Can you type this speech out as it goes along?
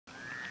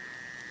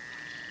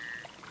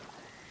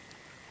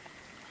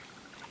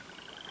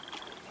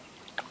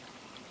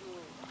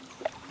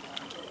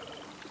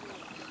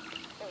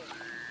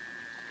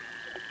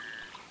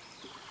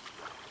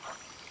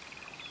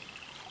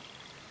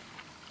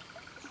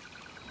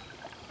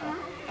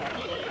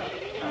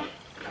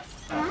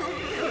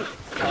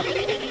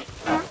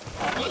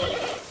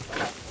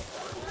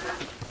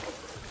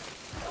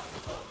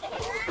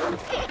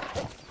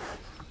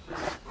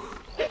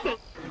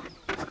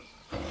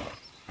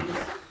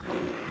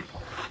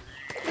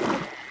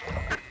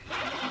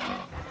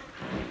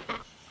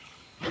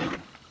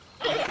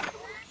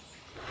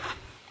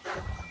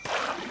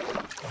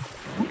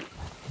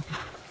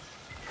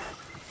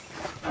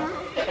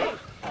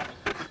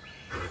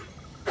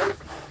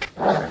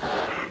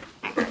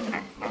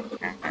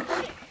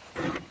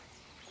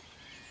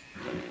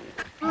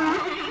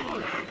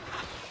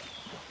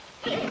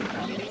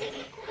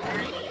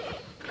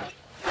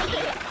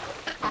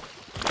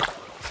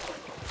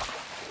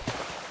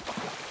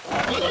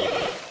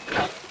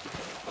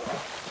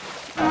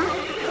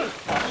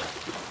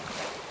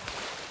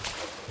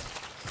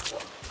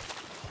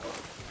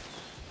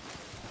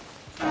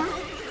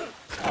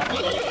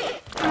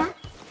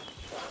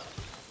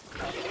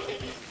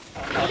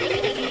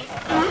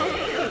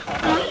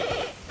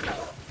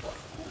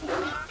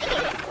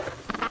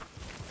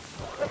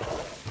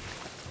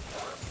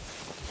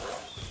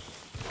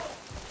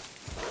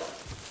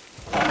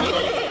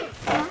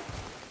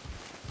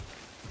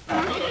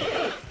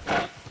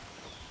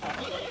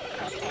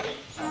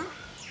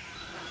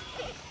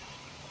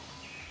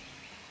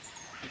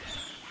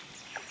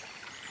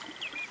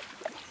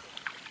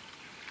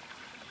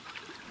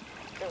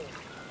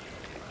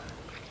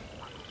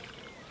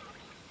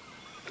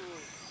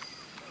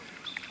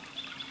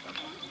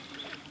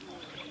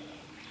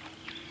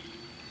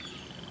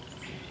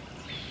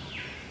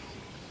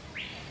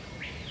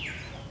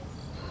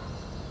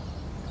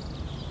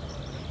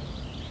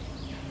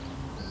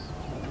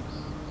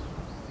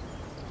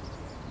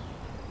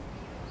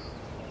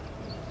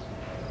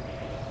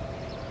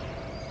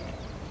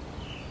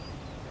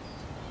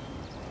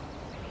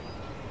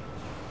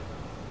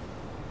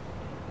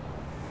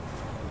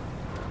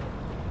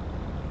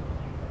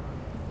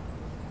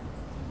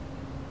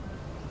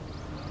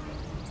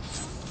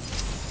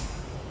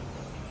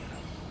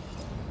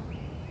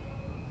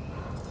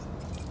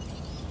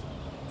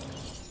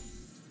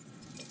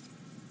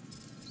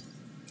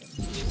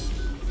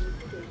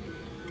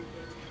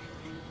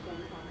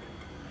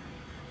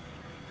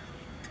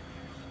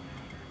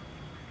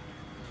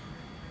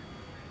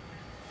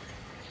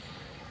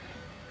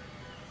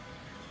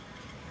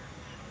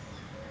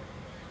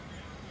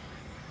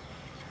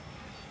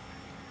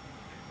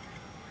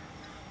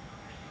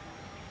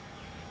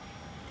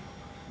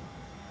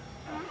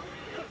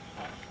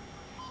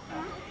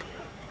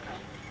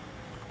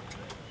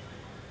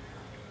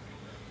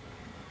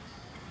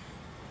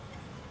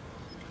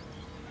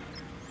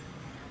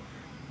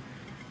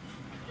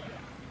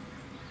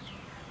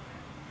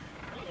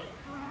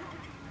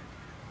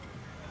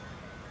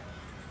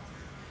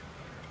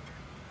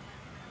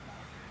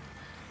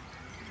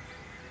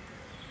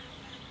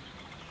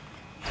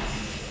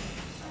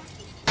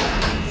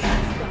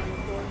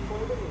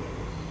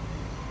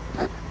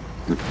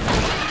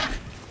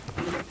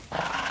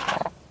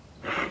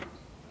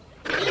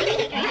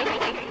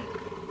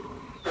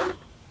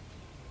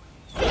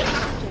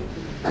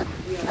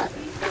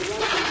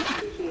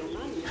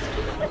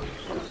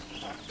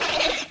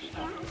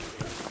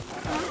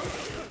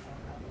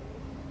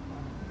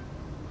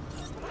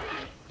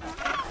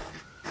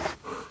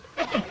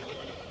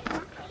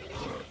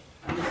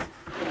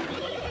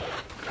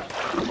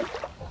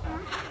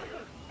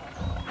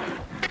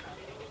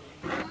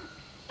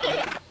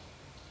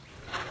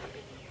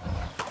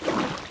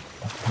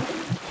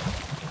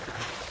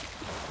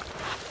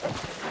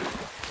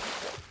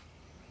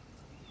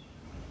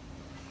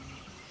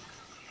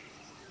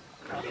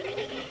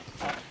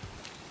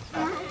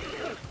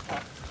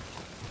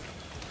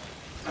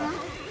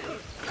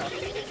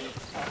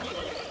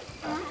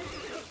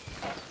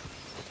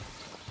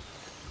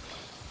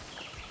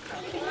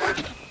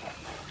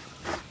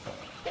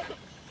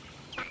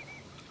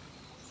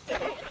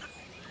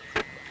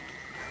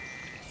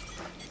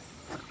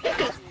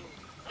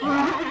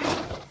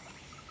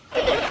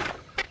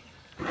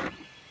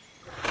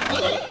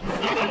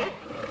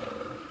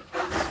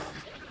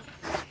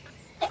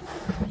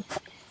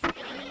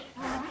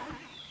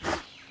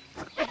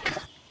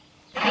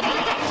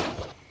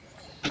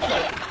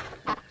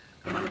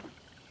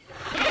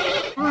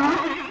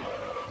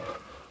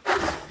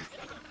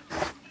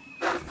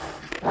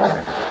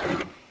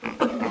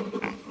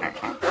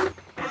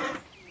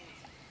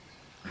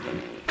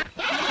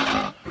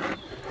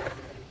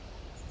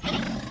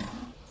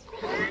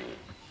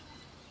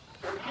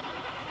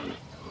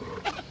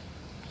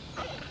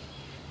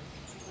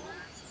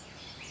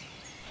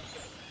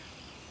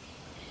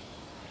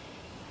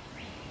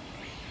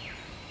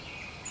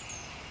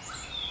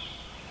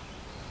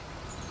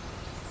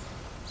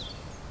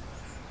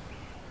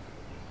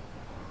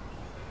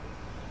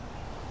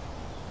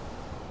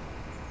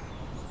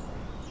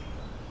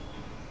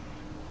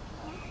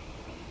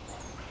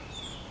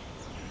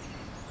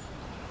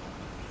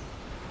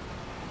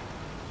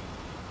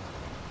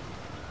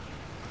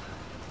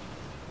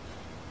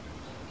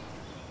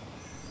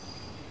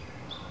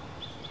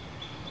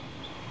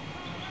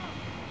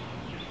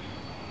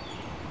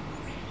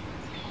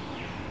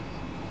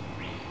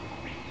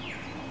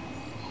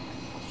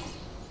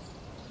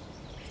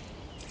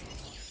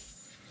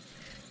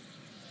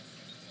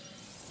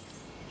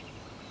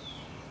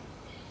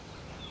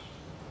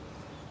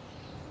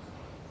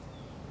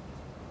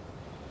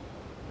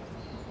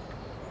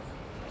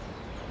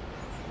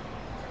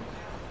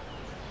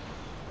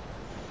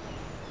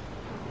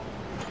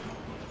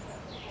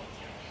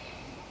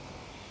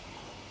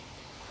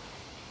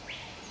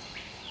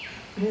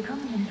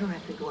Willkommen in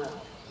Jurassic World.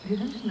 Wir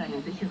wünschen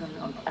einen sicheren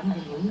und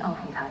angenehmen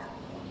Aufenthalt.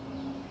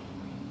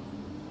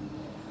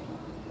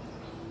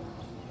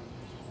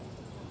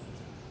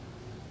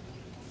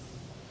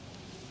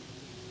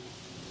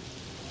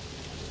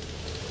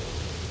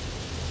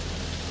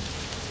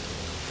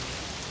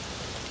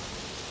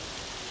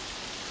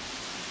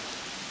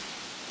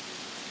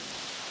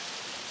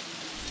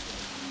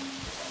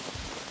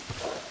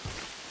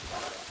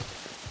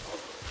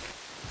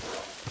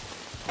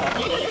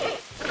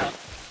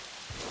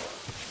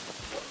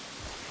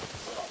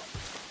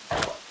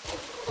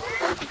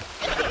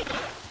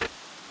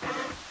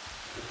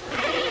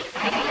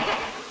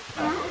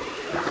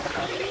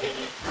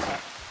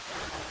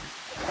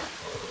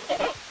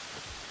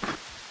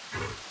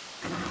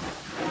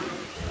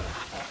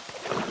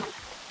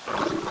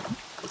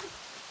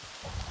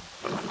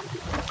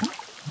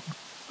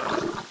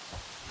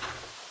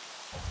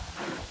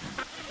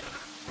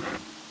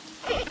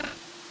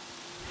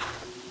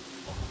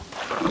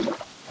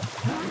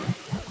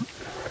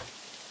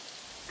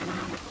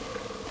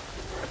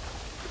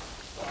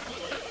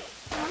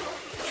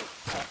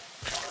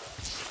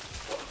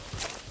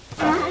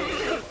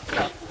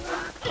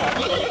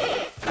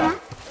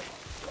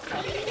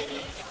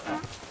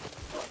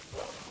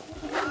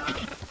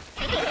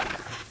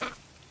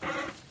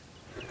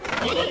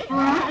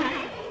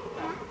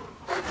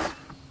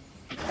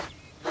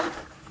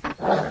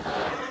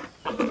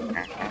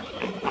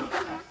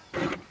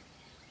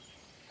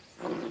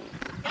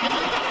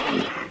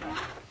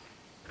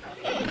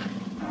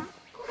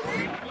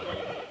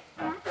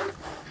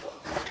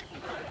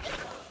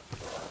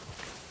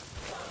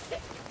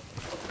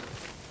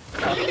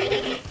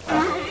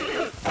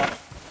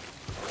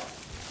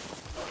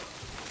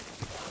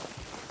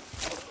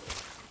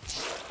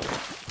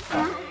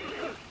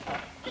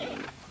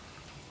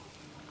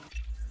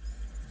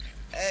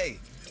 Hey,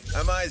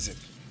 I'm Isaac.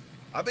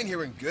 I've been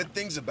hearing good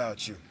things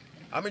about you.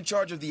 I'm in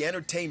charge of the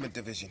entertainment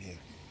division here.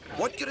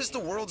 What good is the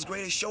world's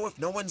greatest show if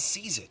no one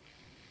sees it?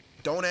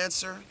 Don't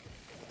answer.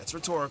 That's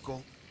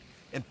rhetorical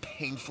and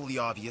painfully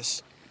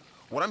obvious.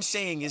 What I'm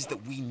saying is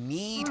that we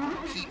need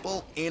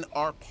people in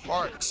our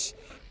parks.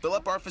 Fill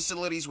up our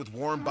facilities with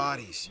warm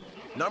bodies.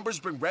 Numbers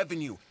bring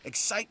revenue,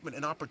 excitement,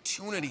 and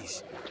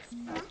opportunities.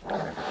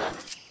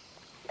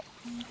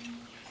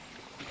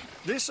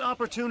 This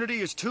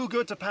opportunity is too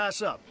good to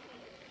pass up.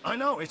 I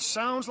know, it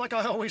sounds like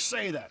I always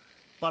say that,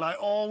 but I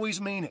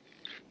always mean it.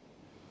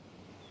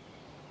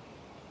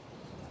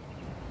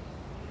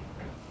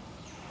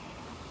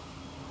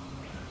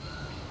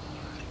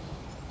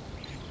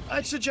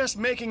 I'd suggest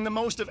making the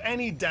most of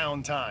any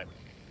downtime.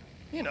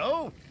 You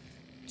know,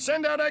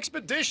 send out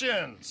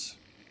expeditions.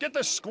 Get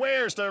the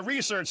squares to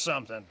research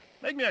something.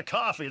 Make me a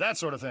coffee, that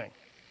sort of thing.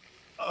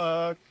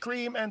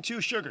 Cream and 2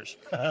 sugars.